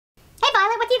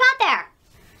do you got there?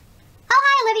 Oh,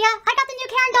 hi, Olivia. I got the new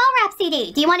Karen Doll rap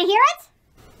CD. Do you want to hear it?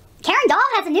 Karen Doll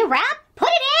has a new rap? Put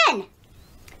it in!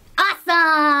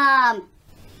 Awesome!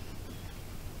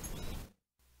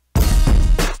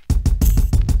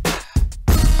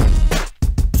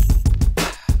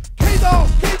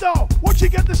 K-Doll, what you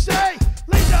got to say?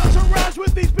 Lay down some rhymes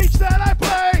with these beats that I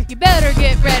play. You better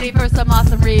get ready for some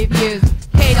awesome reviews.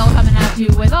 K-Doll coming at you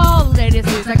with all the latest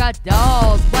news. I got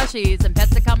dolls, plushies, and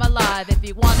pets to come alive. If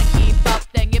you want to keep up,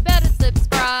 then you better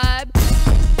subscribe.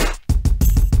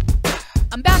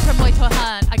 I'm back from Boy to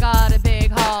Hunt. I got a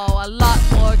big haul, a lot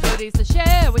more goodies to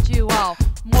share with you all.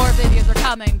 More videos are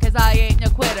coming, cause I ain't no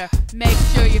quitter. Make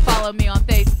sure you follow me on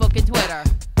Facebook and Twitter.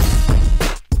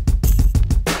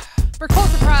 For cool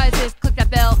surprises, click that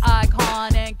bell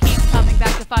icon and keep coming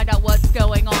back to find out what's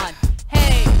going on.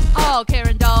 Hey, all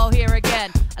Karen Doll here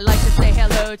again. I'd like to say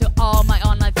hello to all my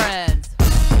online friends.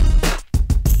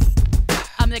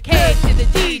 I'm the K to the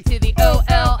D to the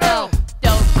O-L-L.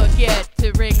 Don't forget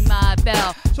to ring my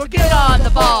bell. So get on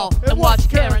the ball and watch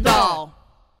Karen Doll.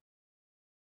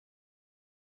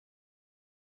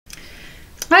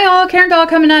 Hi all, Karen Doll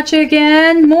coming at you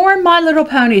again. More My Little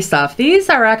Pony stuff. These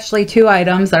are actually 2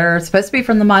 items that are supposed to be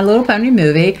from the My Little Pony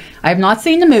movie. I have not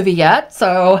seen the movie yet,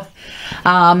 so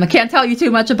I can't tell you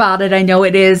too much about it. I know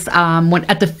it is,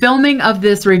 at the filming of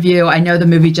this review, I know the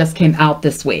movie just came out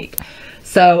this week.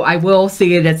 So I will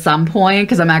see it at some point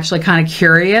because I'm actually kind of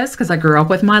curious because I grew up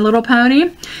with My Little Pony.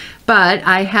 But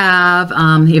I have,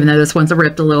 even though this one's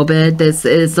ripped a little bit, this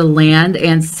is the Land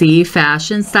and Sea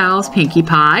Fashion Styles Pinkie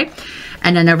Pie.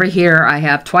 And then over here I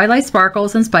have Twilight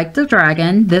Sparkles and Spike the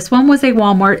Dragon. This one was a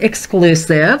Walmart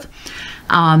exclusive.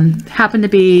 Happened to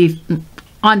be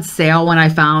on sale when I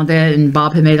found it, and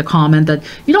Bob had made a comment that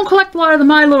you don't collect a lot of the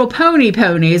My Little Pony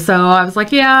ponies. So I was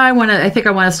like, yeah, I think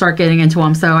I want to start getting into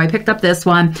them. So I picked up this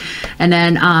one. And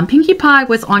then Pinkie Pie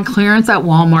was on clearance at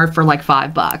Walmart for like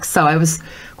 $5. So I was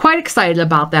quite excited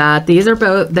about that. These are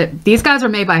both, these guys are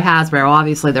made by Hasbro.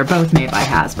 Obviously, they're both made by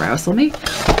Hasbro. So let me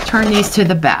turn these to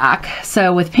the back.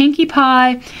 So with Pinkie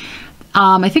Pie,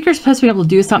 I think you're supposed to be able to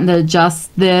do something to adjust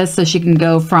this so she can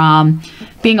go from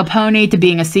being a pony to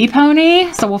being a sea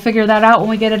pony. So we'll figure that out when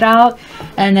we get it out.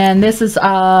 And then this is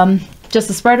just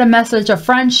to spread a message of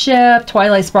friendship,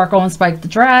 Twilight Sparkle and Spike the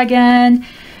Dragon.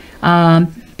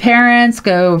 Parents,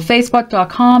 go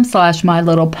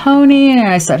facebook.com/mylittlepony, and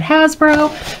I said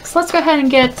Hasbro. So let's go ahead and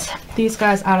get these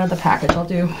guys out of the package. I'll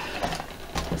do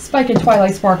Spike and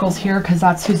Twilight Sparkles here because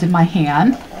that's who's in my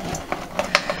hand.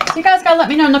 So you guys gotta let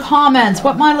me know in the comments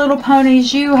what My Little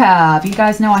Ponies you have. You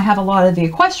guys know I have a lot of the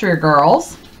Equestria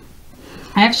girls.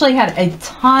 I actually had a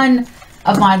ton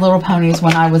of My Little Ponies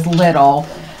when I was little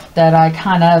that I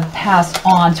kind of passed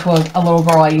on to a little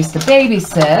girl I used to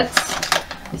babysit.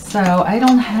 So I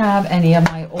don't have any of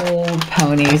my old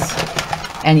ponies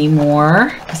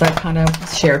anymore because I kind of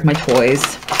shared my toys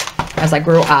as I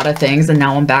grew out of things, and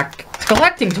now I'm back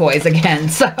collecting toys again.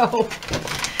 So, all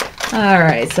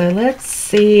right, so let's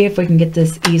see if we can get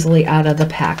this easily out of the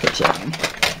packaging.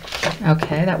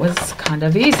 Okay, that was kind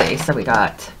of easy. So we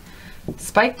got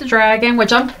Spike the Dragon,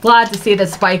 which I'm glad to see that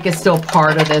Spike is still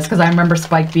part of this because I remember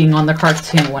Spike being on the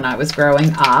cartoon when I was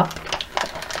growing up.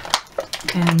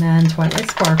 And then Twilight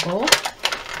Sparkle.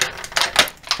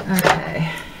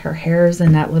 Okay, her hair's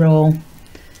in that little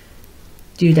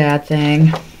doodad thing.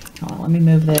 Hold on, let me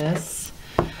move this.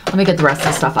 Let me get the rest of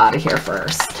the stuff out of here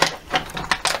first.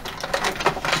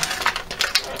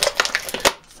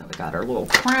 So we got our little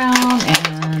crown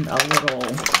and a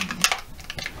little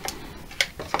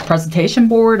presentation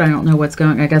board. I don't know what's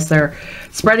going on. I guess they're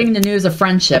spreading the news of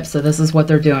friendship. So this is what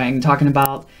they're doing, talking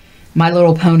about My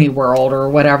Little Pony World or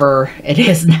whatever it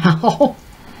is now.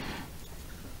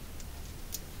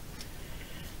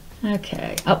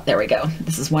 Okay. Oh, there we go.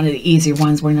 This is one of the easy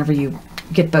ones. Whenever you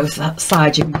get both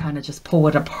sides, you can kind of just pull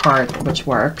it apart, which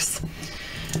works.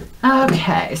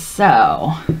 Okay,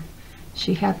 so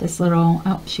she had this little,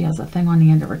 oh, she has a thing on the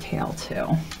end of her tail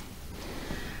too.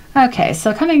 Okay,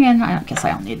 so coming in, I guess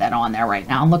I don't need that on there right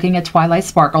now. I'm looking at Twilight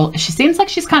Sparkle. She seems like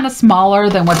she's kind of smaller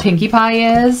than what Pinkie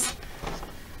Pie is.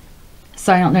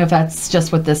 So I don't know if that's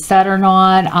just with this set or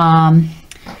not.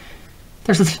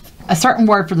 There's a certain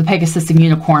word for the Pegasus and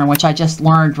unicorn, which I just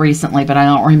learned recently, but I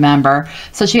don't remember.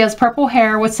 So she has purple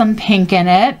hair with some pink in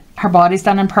it. Her body's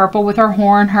done in purple with her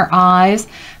horn, her eyes.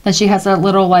 Then she has a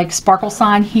little like sparkle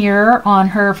sign here on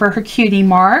her for her cutie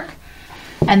mark.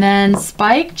 And then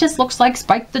Spike just looks like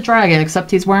Spike the Dragon, except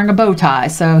he's wearing a bow tie.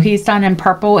 So he's done in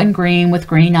purple and green with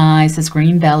green eyes, his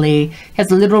green belly. He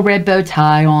has a little red bow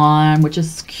tie on, which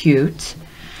is cute.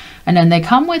 And then they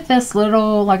come with this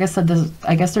little, like I said, this,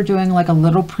 I guess they're doing like a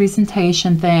little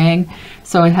presentation thing.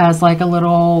 So it has like a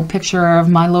little picture of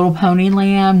My Little Pony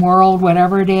Land World,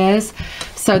 whatever it is.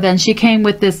 So then she came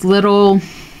with this little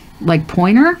like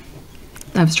pointer.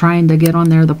 I was trying to get on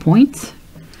there the points,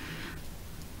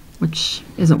 which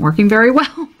isn't working very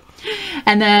well.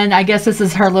 And then I guess this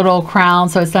is her little crown.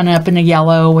 So it's done up in a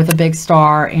yellow with a big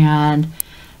star and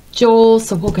jewels.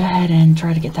 So we'll go ahead and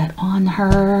try to get that on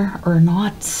her or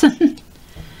not.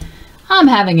 I'm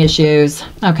having issues.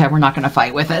 Okay, we're not going to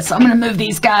fight with it. So I'm going to move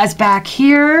these guys back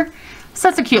here. So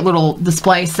that's a cute little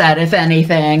display set, if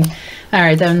anything. All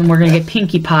right, then we're going to get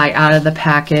Pinkie Pie out of the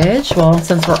package. Well,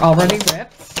 since we're already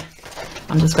ripped,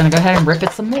 I'm just going to go ahead and rip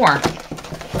it some more.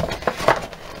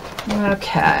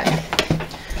 Okay.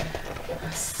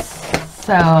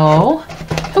 So,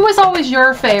 who was always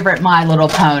your favorite My Little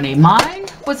Pony? Mine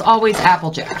was always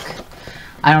Applejack.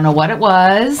 I don't know what it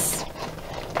was.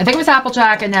 I think it was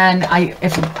Applejack, and then I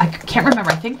can't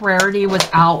remember. I think Rarity was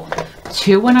out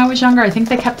too when I was younger. I think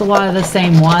they kept a lot of the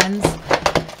same ones.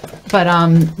 But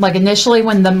like initially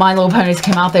when the My Little Ponies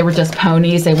came out, they were just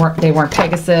ponies. They weren't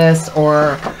Pegasus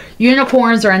or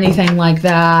unicorns or anything like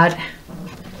that.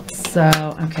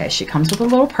 So, okay, she comes with a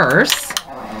little purse.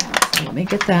 So let me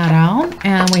get that out.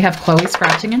 And we have Chloe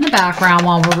scratching in the background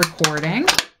while we're recording.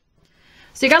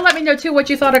 So you gotta let me know too what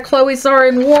you thought of Chloe's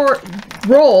starring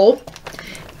role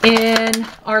in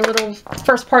our little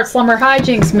first part Slumber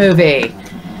Hijinks movie.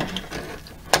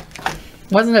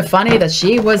 Wasn't it funny that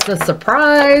she was the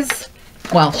surprise?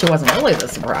 Well, she wasn't really the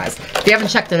surprise. If you haven't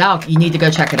checked it out, you need to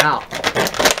go check it out.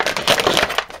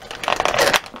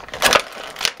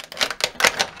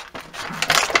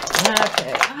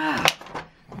 Okay.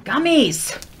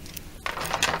 Gummies.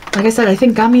 Like I said, I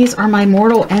think gummies are my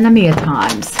mortal enemy at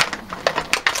times.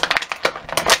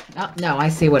 Oh, no, I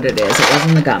see what it is. It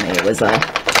wasn't a gummy. It was a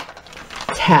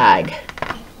tag.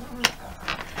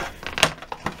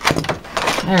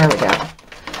 There we go.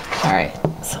 All right,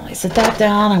 so let me sit that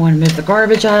down. I want to move the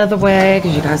garbage out of the way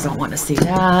because you guys don't want to see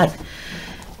that.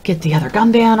 Get the other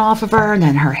gum band off of her, and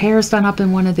then her hair's done up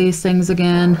in one of these things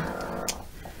again.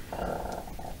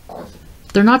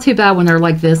 They're not too bad when they're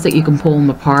like this that you can pull them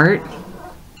apart.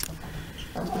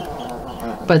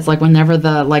 But it's like whenever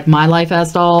the like My Life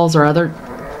as dolls or other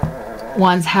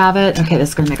ones have it. Okay, this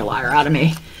is going to make a liar out of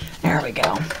me. There we go.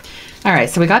 All right,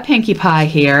 so we got Pinkie Pie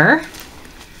here.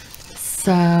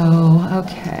 So,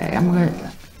 okay,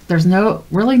 there's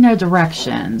really no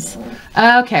directions.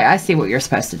 Okay, I see what you're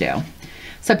supposed to do.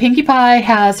 So Pinkie Pie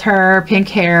has her pink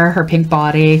hair, her pink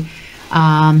body.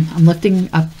 I'm lifting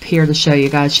up here to show you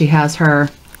guys. She has her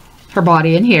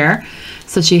body in here.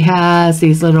 So she has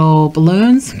these little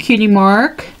balloons, cutie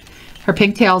mark. Her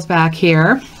pink tail's back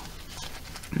here.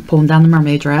 Pulling down the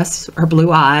mermaid dress, her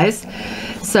blue eyes.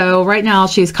 So right now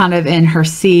she's kind of in her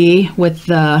C with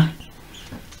the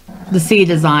C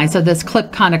design. So this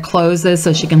clip kind of closes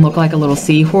so she can look like a little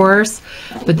seahorse.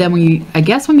 But then when you, I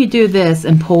guess when you do this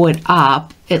and pull it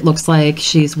up, it looks like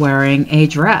she's wearing a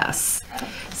dress.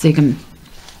 So you can,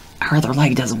 her other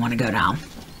leg doesn't want to go down.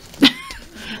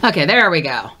 Okay, there we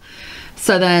go.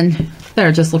 So then there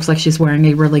it just looks like she's wearing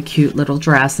a really cute little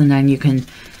dress, and then you can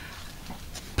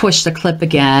push the clip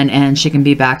again and she can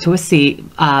be back to a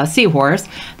seahorse.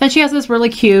 Then she has this really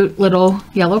cute little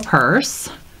yellow purse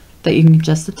that you can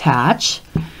just attach.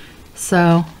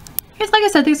 So, like I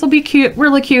said, these will be cute,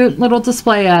 really cute little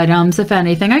display items, if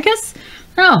anything. I guess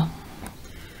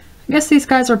these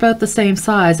guys are both the same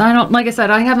size. I don't, like I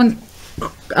said, I haven't,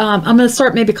 I'm going to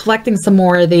start maybe collecting some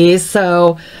more of these.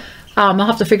 So, I'll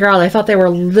have to figure out. I thought they were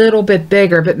a little bit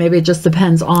bigger, but maybe it just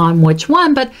depends on which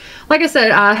one. But like I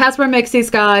said, Hasbro makes these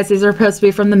guys. These are supposed to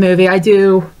be from the movie. I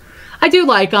do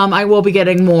like them. I will be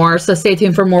getting more, so stay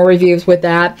tuned for more reviews with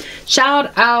that.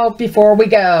 Shout out before we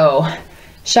go.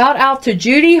 Shout out to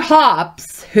Judy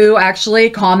Hops, who actually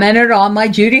commented on my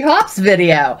Judy Hops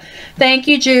video. Thank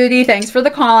you, Judy. Thanks for the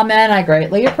comment. I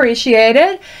greatly appreciate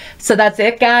it. So that's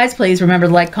it, guys. Please remember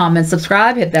to like, comment,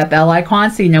 subscribe. Hit that bell icon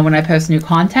so you know when I post new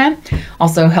content.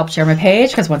 Also, help share my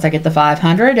page, because once I get to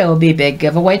 500, it will be big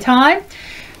giveaway time.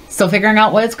 Still figuring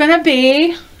out what it's going to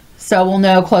be. So we'll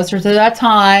know closer to that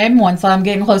time. Once I'm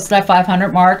getting close to that 500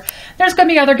 mark, there's going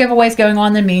to be other giveaways going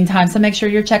on in the meantime. So make sure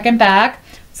you're checking back.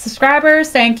 Subscribers,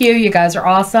 thank you. You guys are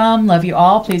awesome. Love you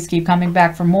all. Please keep coming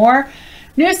back for more.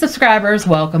 New subscribers,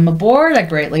 welcome aboard. I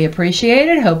greatly appreciate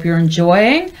it. Hope you're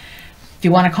enjoying. If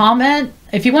you want to comment,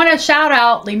 if you want a shout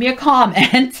out, leave me a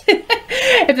comment.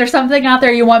 If there's something out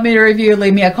there you want me to review,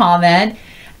 leave me a comment.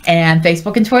 And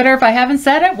Facebook and Twitter, if I haven't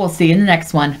said it, we'll see you in the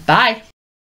next one. Bye.